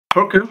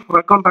Okay,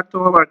 welcome back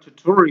to our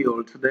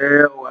tutorial.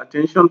 Today, our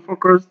attention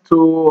focus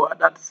to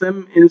that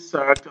same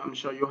insert. I'm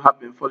sure you have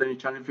been following the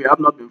channel. If you have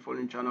not been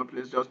following the channel,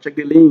 please just check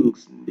the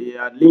links.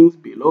 There are links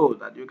below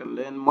that you can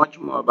learn much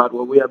more about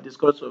what we have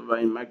discussed over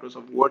in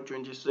Microsoft Word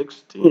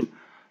 2016.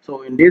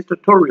 So, in this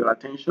tutorial,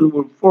 attention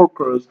will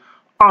focus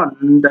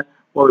on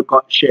what we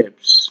call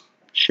shapes.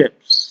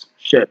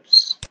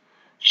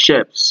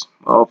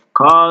 Of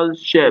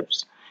course,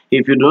 shapes.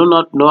 If you do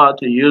not know how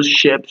to use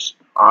shapes,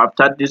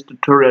 after this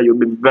tutorial, you'll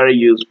be very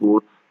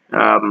useful.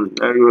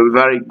 You're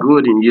very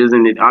good in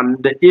using it.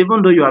 And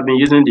even though you have been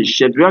using the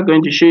shapes, we are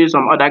going to show you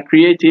some other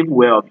creative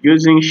way of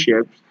using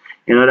shapes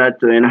in order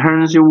to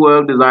enhance your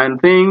work, design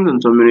things,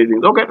 and so many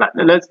things. Okay,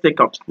 let's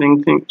take up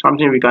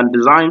something we can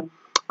design.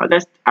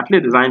 Let's at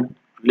least design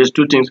at least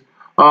two things.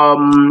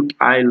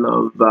 I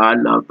love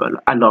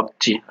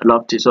tea. I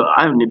love tea. So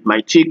I need my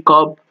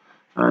teacup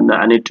and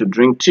I need to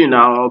drink tea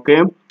now.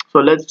 Okay, so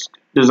let's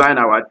design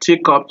our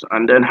teacups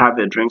and then have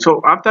a drink.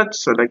 So after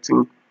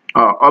selecting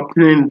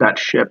opening that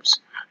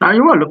shapes, now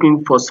you are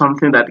looking for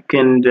something that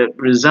can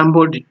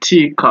resemble the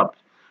teacup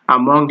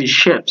among the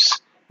shapes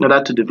in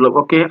order to develop.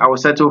 Okay, I will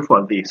settle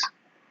for this.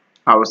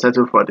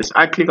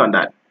 I click on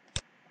that.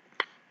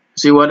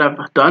 See what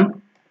I've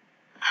done?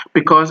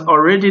 Because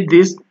already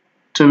this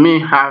to me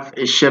have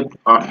a shape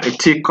of a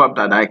teacup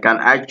that I can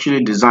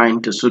actually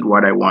design to suit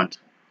what I want.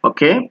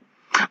 Okay,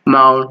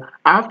 now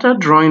after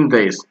drawing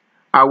this,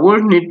 I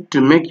will need to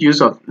make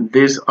use of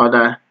these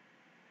other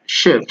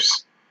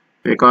shapes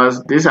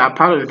because these are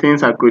part of the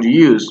things I could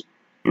use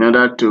in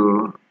order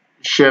to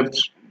shape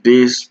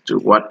this to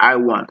what I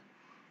want.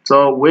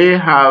 So we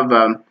have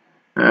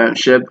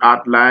shape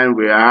outline,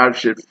 we have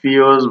shape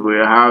fields, we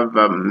have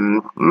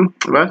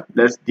well,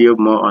 let's deal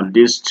more on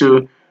these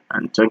two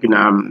and talking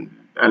and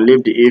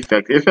leave the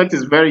effect. Effect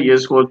is very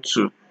useful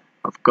too.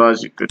 Of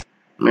course, you could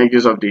make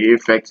use of the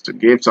effects to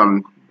give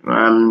some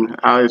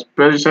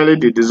especially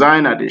the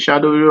design and the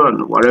shadow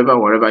and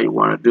whatever you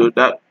want to do.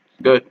 That's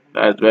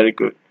very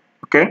good.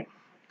 Okay,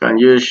 you can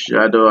use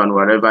shadow and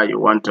whatever you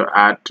want to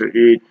add to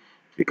it.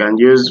 You can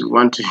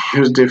want to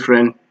use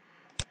different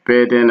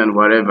padding and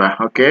whatever.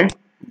 Okay,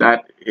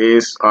 that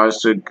is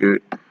also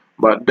good.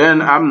 But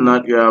then I'm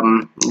not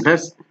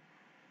let's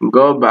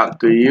go back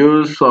to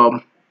use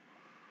some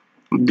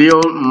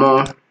deal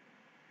more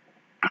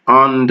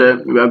on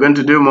the we are going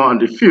to do more on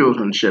the field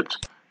and shapes.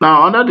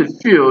 Now under the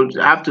field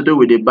I have to do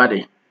with the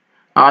body,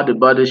 how the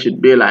body should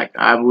be like.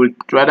 I would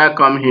rather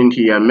come in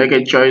here and make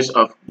a choice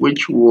of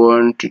which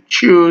one to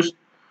choose.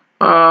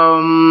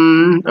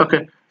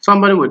 Okay,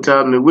 somebody will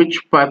tell me which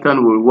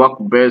pattern will work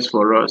best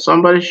for us.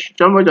 Somebody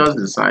just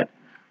decide.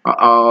 I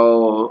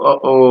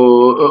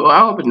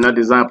hope it not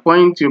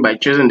disappoint you by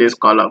choosing this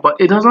color, but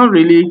it doesn't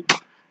really,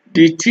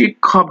 the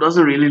teacup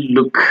doesn't really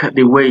look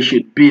the way it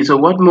should be. So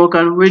what more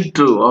can we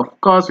do?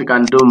 Of course we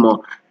can do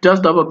more.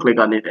 Just double click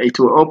on it. It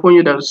will open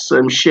you those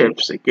same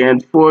shapes again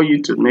for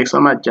you to make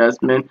some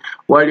adjustment.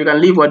 Well, you can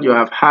leave what you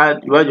have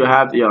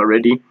here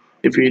already.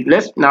 If you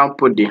let's now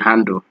put the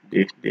handle,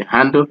 the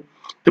handle.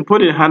 To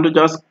put the handle,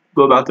 just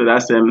go back to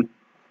that same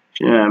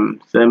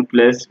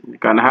place. You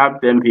can have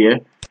them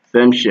here,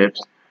 same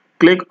shapes.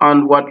 Click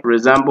on what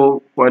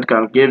resemble what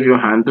can give you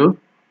handle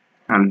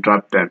and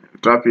drop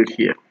it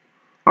here.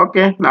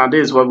 Okay, now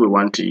this is what we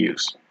want to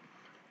use.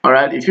 All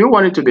right, if you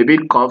want it to be a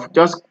bit curved,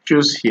 just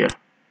choose here.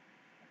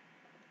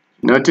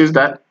 Notice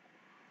that,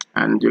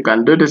 and you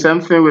can do the same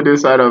thing with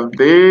this side of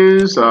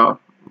this.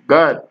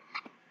 Good.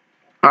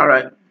 All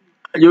right,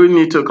 you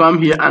need to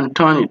come here and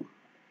turn it.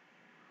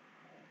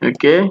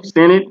 Okay,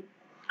 seen it?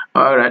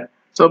 All right,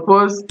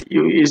 suppose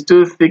it's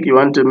too thick, you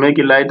want to make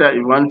it lighter,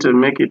 you want to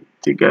make it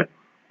thicker.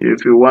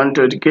 If you want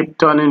to keep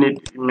turning it,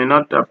 it may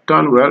not have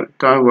turned well,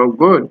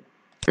 good.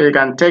 So you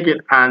can take it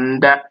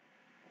and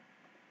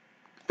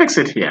fix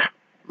it here.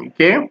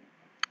 Okay,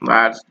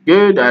 that's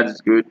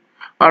good.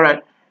 All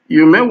right,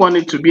 you may want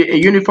it to be a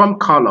uniform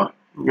color.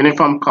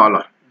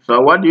 So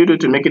what do you do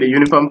to make it a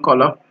uniform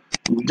color?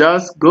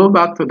 Just go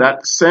back to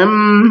that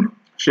same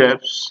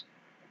shapes.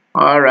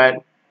 All right,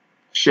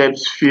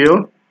 shapes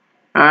fill,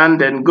 and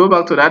then go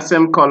back to that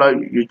same color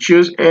you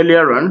choose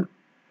earlier on.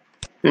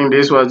 I think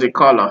this was the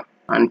color,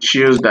 and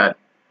choose that.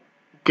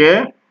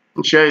 Okay,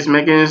 I'm sure it's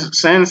making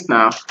sense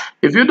now.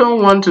 If you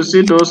don't want to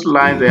see those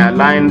lines, there are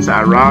lines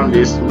around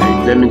this.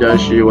 Let me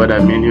just show you what I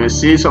mean. You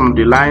see some of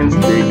the lines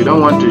there. If you don't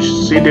want to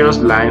see those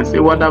lines, see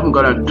what I'm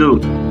gonna do.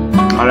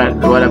 All right,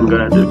 what I'm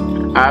gonna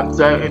do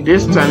after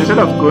this time, instead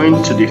of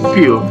going to the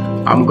fill,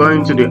 I'm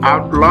going to the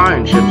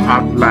outline, shape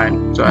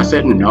outline. So I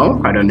said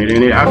no, I don't need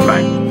any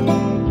outline.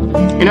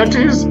 You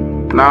notice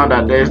now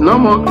that there is no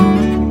more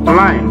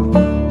line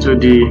to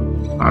the,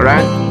 all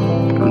right,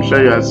 I'm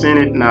sure you have seen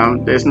it now.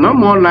 There's no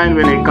more line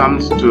when it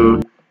comes to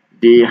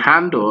the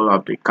handle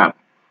of the cup.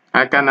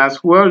 I can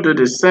as well do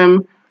the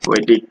same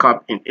with the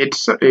cup in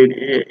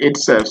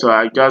itself. So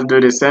I just do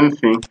the same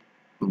thing.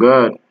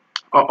 Good.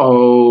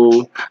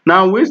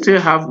 Now we still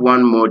have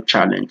one more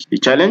challenge. The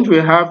challenge we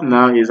have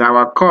now is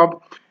our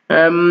cup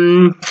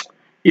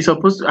it's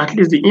supposed to, at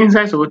least the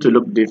inside is supposed to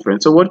look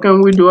different. So what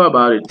can we do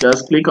about it?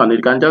 Just click on it.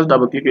 You can just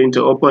double click it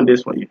to open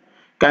this for you. You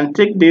can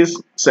take this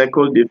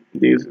circle, the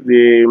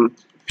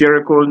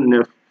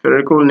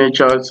spherical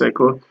nature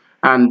circle,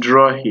 and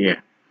draw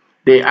here.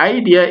 The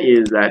idea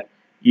is that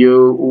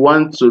you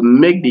want to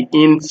make the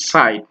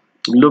inside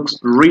looks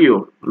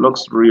real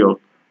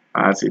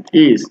as it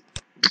is,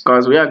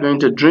 because we are going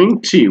to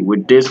drink tea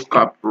with this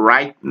cup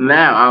right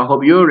now. I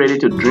hope you're ready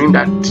to drink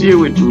that tea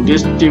with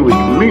this tea with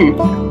me,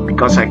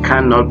 because I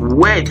cannot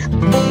wait,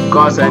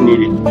 because I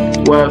need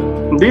it.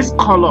 Well, this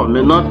color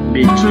may not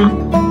be too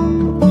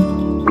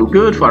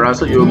good for us,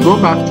 so you go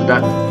back to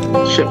that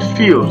shape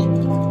field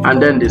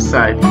and then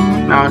decide.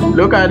 Now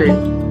look at it.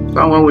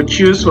 Someone will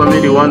choose for me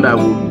the one that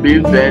will be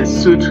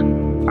best suit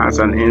as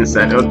an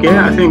inside. Okay,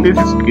 I think this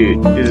is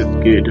good. This is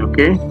good.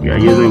 Okay, we are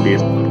using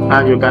this,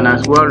 and you can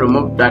as well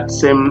remove that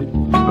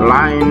same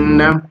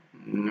line.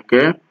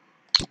 Okay,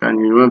 you can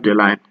remove the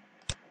line,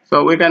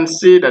 so we can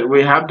see that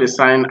we have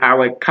designed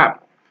our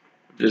cup,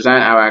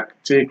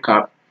 tea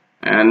cup,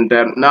 and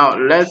now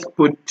let's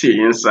put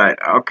tea inside.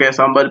 Okay,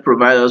 somebody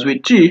provide us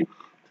with tea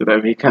so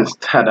that we can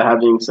start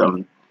having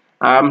some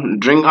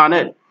drink on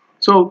it.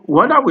 So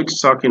what are we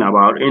talking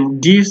about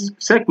in this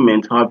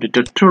segment of the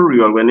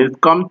tutorial? When it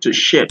comes to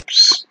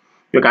shapes,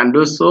 you can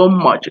do so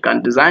much, you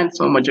can design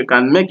so much, you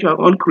can make your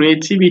own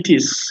creativity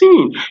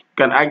seen, you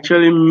can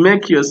actually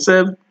make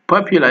yourself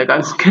popular, you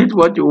can get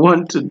what you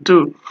want to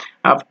do.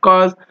 Of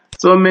course,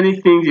 so many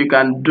things you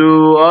can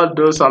do,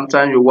 although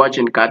sometimes you watch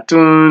in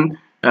cartoon,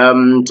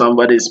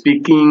 somebody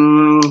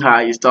speaking,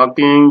 how he's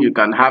talking, you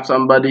can have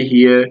somebody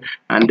here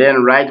and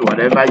then write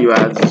whatever you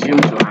assume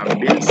to have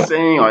been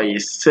saying or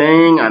is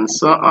saying, and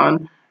so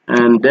on,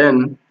 and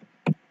then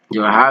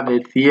you have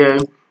it here.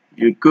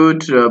 You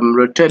could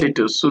rotate it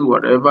to suit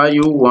whatever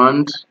you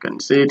want. You can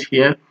see it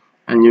here,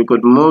 and you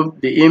could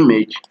move the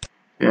image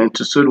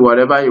to suit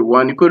whatever you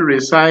want. You could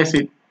resize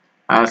it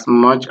as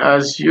much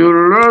as you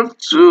love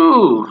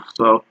to.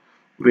 So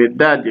with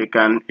that, you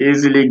can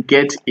easily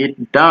get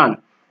it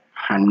done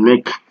and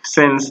make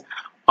sense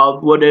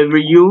of whatever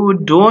you're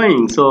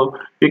doing. So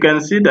you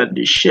can see that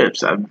the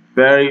shapes have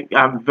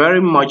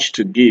very much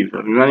to give,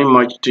 very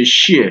much to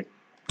share,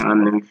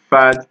 and in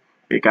fact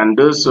you can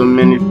do so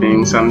many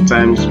things.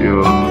 Sometimes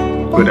you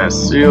put a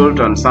shield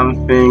on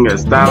something, a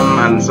stamp,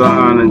 and so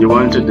on, and you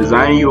want to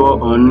design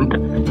your own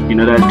in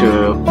order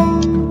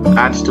to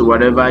add to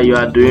whatever you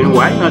are doing.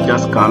 Why not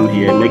just come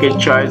here, make a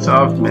choice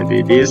of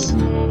maybe this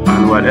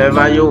and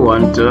whatever you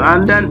want to,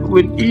 and then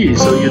with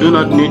ease, so you do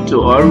not need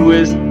to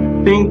always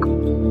think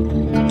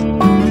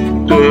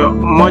to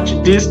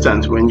much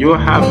distance when you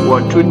have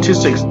what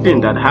 2016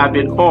 that have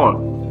it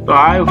all. So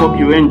I hope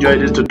you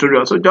enjoyed this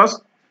tutorial. So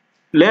just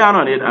learn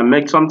on it and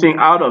make something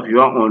out of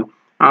your own,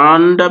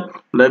 and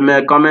let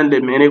me comment,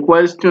 leave me any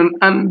question,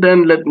 and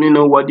then let me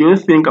know what you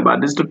think about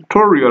this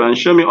tutorial, and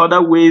show me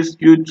other ways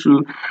you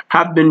too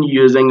have been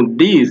using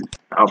these.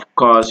 Of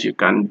course, you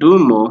can do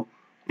more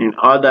in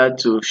order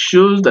to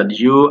show that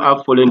you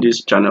are following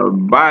this channel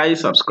by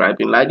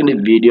subscribing, liking the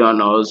video,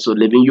 and also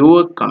leaving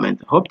your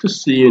comment. Hope to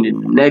see you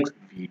in the next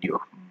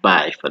video.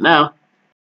 Bye for now.